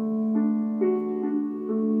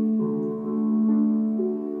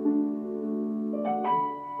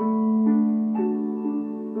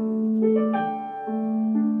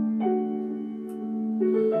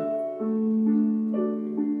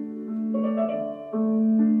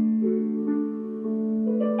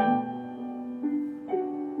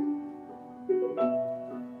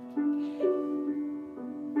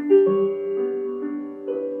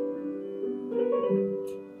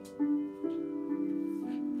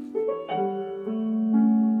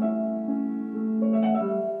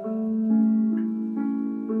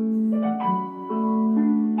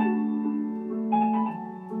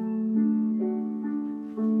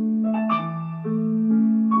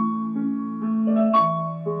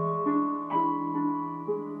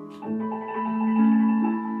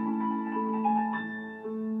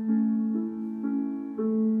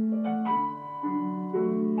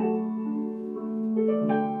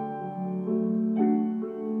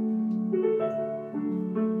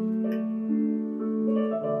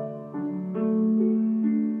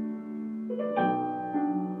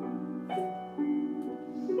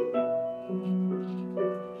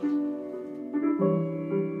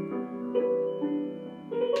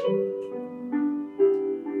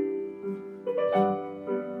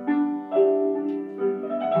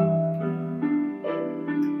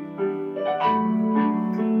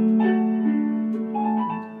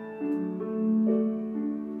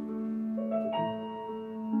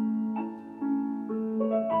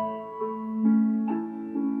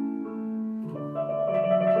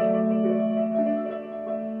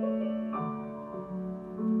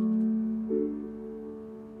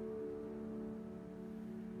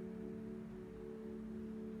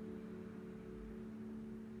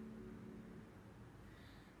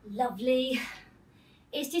 Lovely.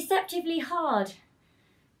 It's deceptively hard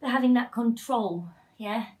for having that control,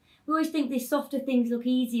 yeah? We always think the softer things look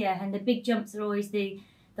easier and the big jumps are always the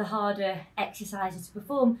harder exercises to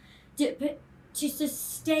perform. But to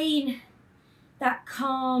sustain that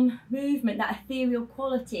calm movement, that ethereal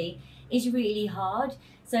quality is really hard.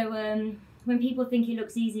 So when people think it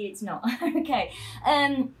looks easy, it's not. Okay.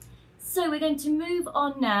 So we're going to move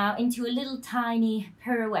on now into a little tiny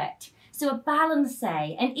pirouette. So a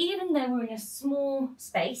balancé, and even though we're in a small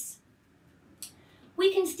space,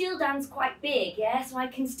 we can still dance quite big, yeah? So I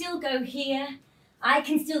can still go here, I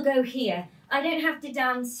can still go here. I don't have to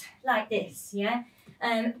dance like this, yeah?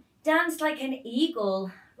 Dance like an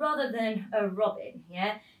eagle rather than a robin,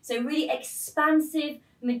 yeah? So really expansive,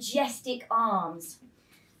 majestic arms.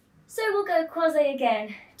 So we'll go croisé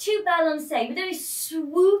again, 2 balancé with very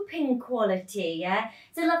swooping quality, yeah?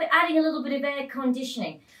 So love it, adding a little bit of air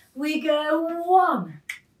conditioning. We go 1,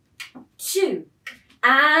 2,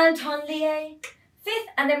 and Hurdley, 5th,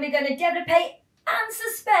 and then we're going to développé and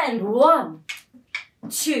suspend. 1,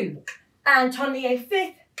 2, and Hurdley,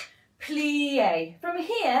 5th, plie. From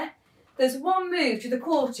here, there's one move to the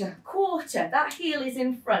quarter, that heel is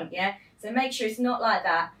in front, yeah? So make sure it's not like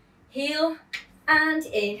that. Heel and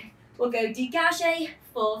in. We'll go dégagé,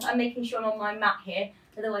 4th. I'm making sure I'm on my mat here,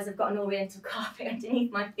 otherwise I've got an oriental carpet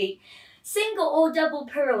underneath my feet. Single or double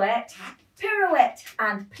pirouette, pirouette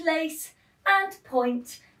and place and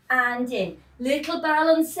point and in. Little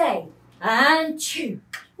balancé and 2,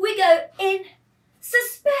 We go in,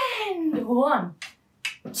 suspend. 1,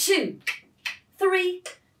 2, 3,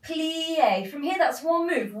 plie. From here, that's one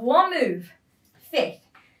move. 5th,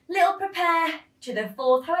 little prepare to the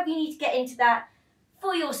 4th, however you need to get into that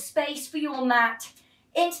for your space, for your mat,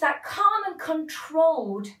 into that calm and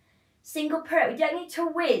controlled single pirouette. We don't need to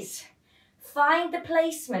whiz. Find the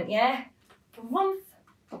placement, yeah? Rumph,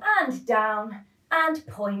 and down, and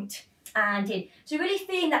point, and in. So really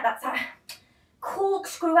feeling that that's that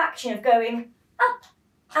corkscrew action of going up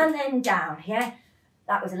and then down, yeah?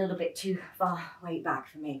 That was a little bit too far way back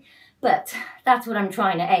for me, but that's what I'm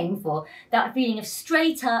trying to aim for, that feeling of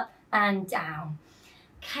straight up and down.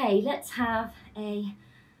 Okay, let's have a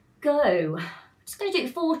go. Just going to do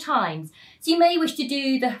it 4 times. So you may wish to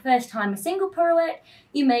do the first time a single pirouette,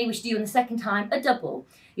 you may wish to do on the second time a double.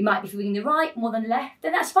 You might be feeling the right more than left,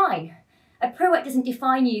 then that's fine. A pirouette doesn't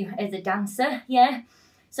define you as a dancer, yeah?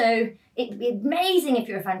 So it'd be amazing if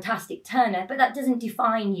you're a fantastic turner, but that doesn't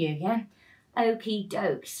define you, yeah? Okie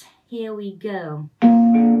dokes, here we go. 5.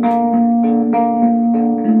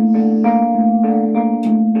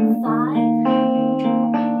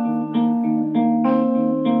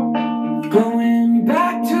 Going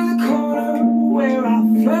back to the corner where I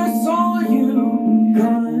first saw you.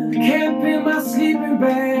 Gonna camp in my sleeping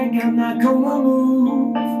bag, I'm not gonna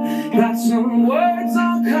move. Got some words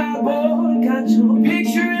on cardboard, got your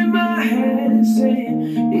picture in my head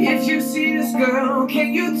saying, if you see this girl,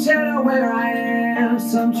 can you tell her where I am?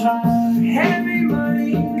 Some try heavy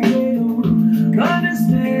money, they don't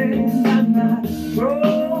understand. I'm not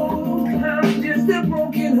broke, I'm just a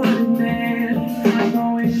broken hearted man. I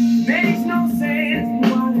know it makes no sense,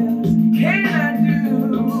 what else can I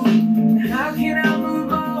do? How can I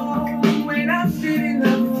move on when I'm feeling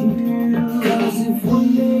up with you? Cause if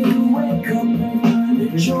one day you wake up and find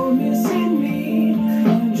that you're missing me,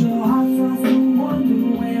 and your heart starts to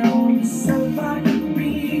wonder where on yourself I could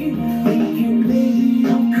be, thinking maybe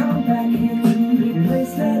you'll come back here to the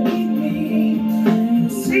place that need me,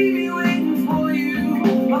 and see me waiting for you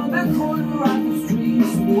on the corner of the street.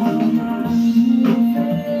 So I'm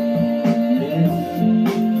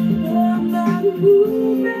not moving.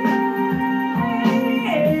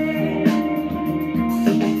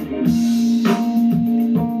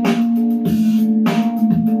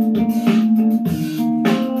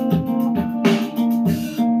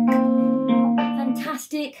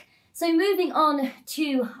 Fantastic. So moving on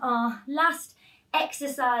to our last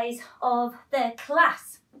exercise of the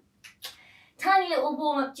class. Tiny little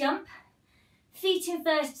warm-up jump, feet in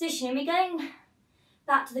first position, and we're going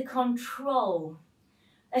back to the control.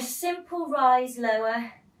 A simple rise,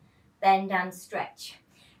 lower, bend and stretch.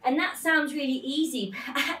 And that sounds really easy,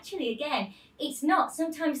 but actually, again, it's not.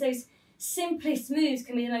 Sometimes those simplest moves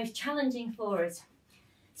can be the most challenging for us.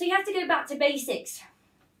 So you have to go back to basics.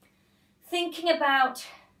 Thinking about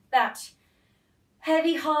that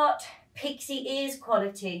heavy heart, pixie ears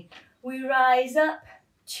quality. We rise up,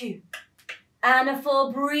 2, and a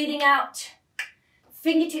 4, breathing out.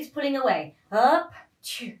 Fingertips pulling away, up,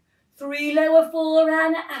 2, 3, lower, 4,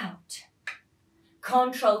 and out.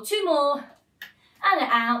 Control, 2 more, and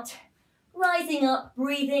out. Rising up,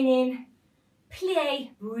 breathing in,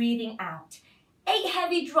 plie, breathing out. 8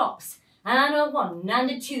 heavy drops, and a 1, and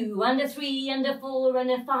a 2, and a 3, and a 4,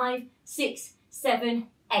 and a 5, 6, 7,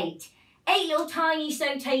 8. 8 little tiny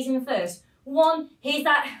sautés in first. 1, here's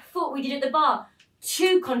that foot we did at the bar.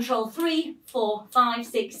 2, control, 3, 4, 5,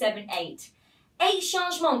 6, 7, 8. 8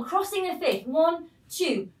 changements, crossing the 5th. 1,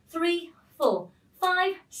 2, 3, 4,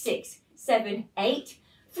 5, 6, 7, 8.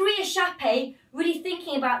 3 échappés, really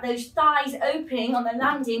thinking about those thighs opening on the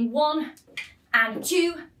landing. 1 and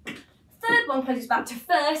 2. Third one closes back to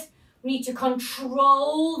first. We need to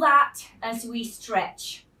control that as we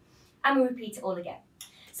stretch. And we repeat it all again.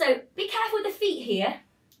 So be careful with the feet here,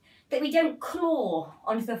 that we don't claw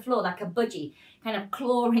onto the floor like a budgie, kind of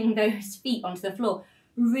clawing those feet onto the floor.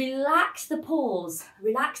 Relax the paws,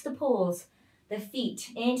 the feet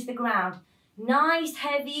into the ground. Nice,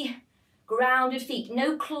 heavy, grounded feet,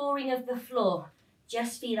 no clawing of the floor.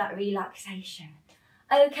 Just feel that relaxation.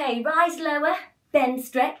 Okay, rise lower, bend,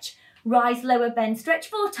 stretch. Rise lower, bend, stretch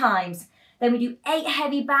 4 times. Then we do 8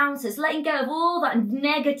 heavy bounces, letting go of all that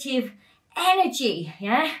negative energy,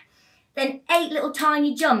 yeah? Then 8 little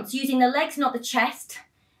tiny jumps, using the legs, not the chest.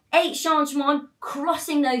 8 changements,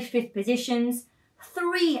 crossing those 5th positions.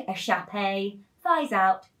 3 échappés, thighs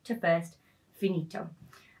out to first, finito.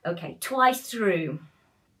 Okay, twice through.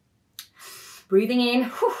 Breathing in,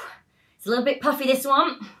 whew. It's a little bit puffy, this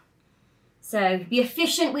one. So be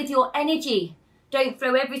efficient with your energy. Don't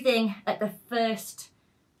throw everything at the first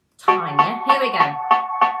time, yeah? Here we go.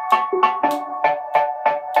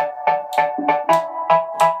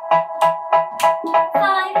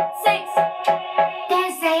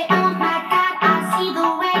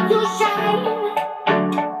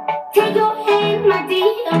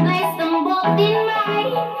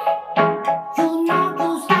 You know you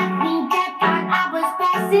stopped me dead while I was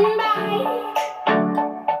passing by.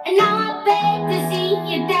 And now I beg to see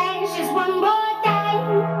you dance just one more time.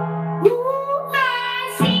 Ooh, I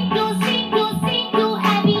see you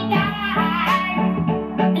every time.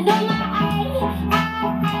 And on my eye,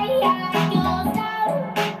 I like your style.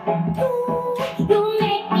 Ooh, you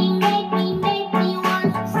make me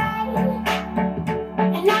wanna cry.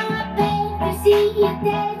 And now I beg to see you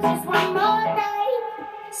dance just one more time.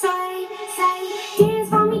 Say, dance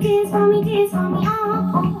for me, oh.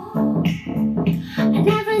 I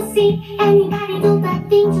never see anybody do the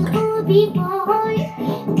things you do before.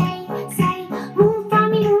 They say, move for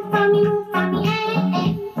me, eh.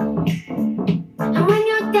 And when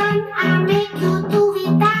you're done, I'll make you do it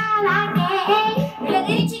all again.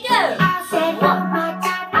 Ready to go? I said, one more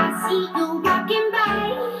time, I see you walking by.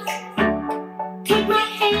 Take my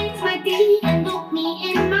hands, my dear, and look me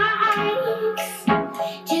in my eyes.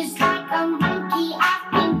 Just like a monkey, I've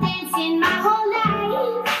been dancing my whole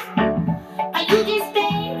life. But you just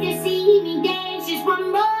beg to see me dance just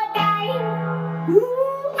one more time.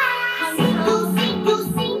 Ooh, I see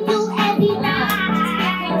you every night.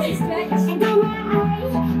 And on my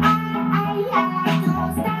eye, I like your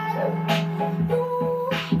style. Ooh,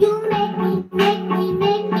 you make me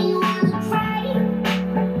wanna cry.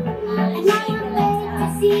 And now I'm beg to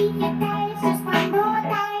see you dance just one more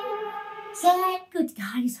time. Say, Good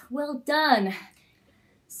guys, well done.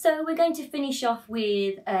 So we're going to finish off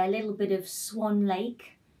with a little bit of Swan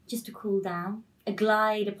Lake, just to cool down, a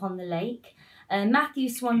glide upon the lake.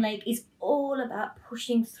 Matthew's Swan Lake is all about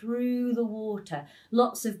pushing through the water,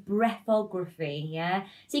 lots of breathography, yeah?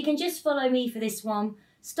 So you can just follow me for this one,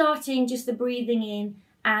 starting just the breathing in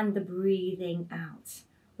and the breathing out.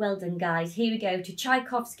 Well done guys, here we go to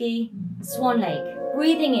Tchaikovsky, Swan Lake.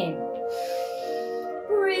 Breathing in,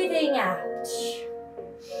 breathing out.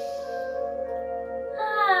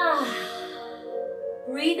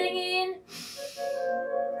 Breathing in,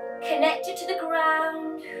 connected to the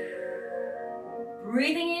ground.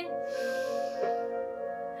 Breathing in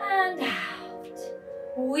and out.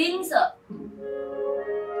 Wings up.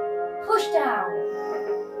 Push down.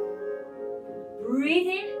 Breathe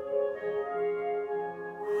in.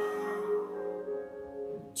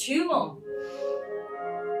 2 more.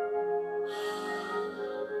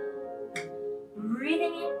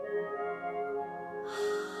 Breathing in.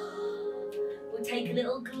 We'll take a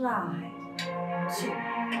little glide. 2, 3,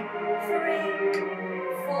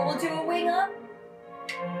 4. We'll do a wing up.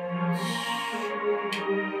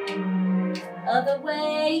 Other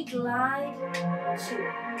way, glide. 2, 3,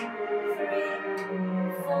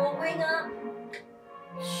 4. Wing up.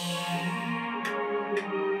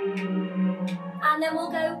 And then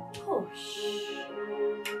we'll go push.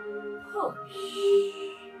 Push.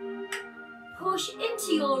 Push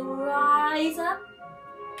into your rise up.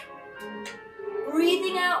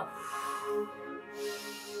 Breathing out.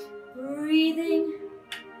 Breathing.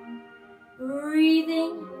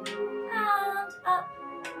 Breathing. And up.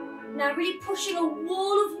 Now really pushing a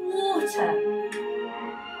wall of water.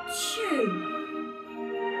 2,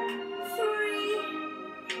 3.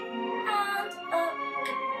 And up.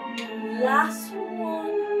 Last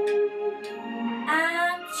one.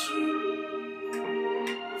 And 2,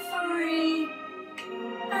 3.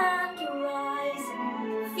 And rise.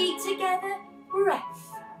 Feet together. Breath.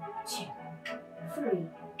 2, 3,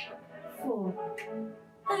 4.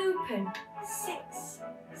 Open. 6,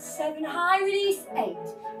 7. High release. 8.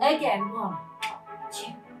 Again. 1,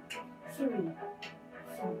 2, 3,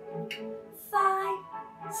 4, 5,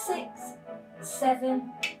 6,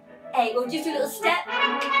 7, 8. We'll just do a little step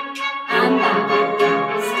and back.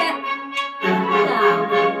 Step down.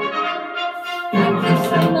 Thank you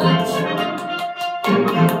so much.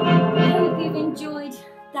 I hope you've enjoyed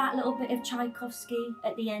that little bit of Tchaikovsky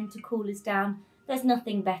at the end to cool us down. There's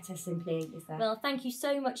nothing better, simply, is there? Well, thank you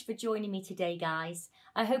so much for joining me today, guys.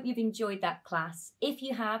 I hope you've enjoyed that class. If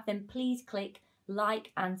you have, then please click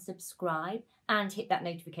like and subscribe and hit that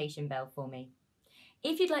notification bell for me.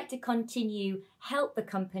 If you'd like to continue, help the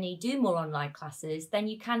company do more online classes, then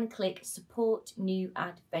you can click support new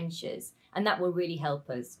adventures, and that will really help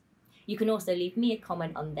us. You can also leave me a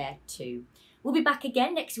comment on there too. We'll be back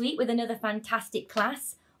again next week with another fantastic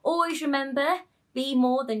class. Always remember, be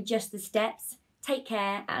more than just the steps. Take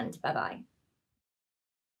care and bye-bye.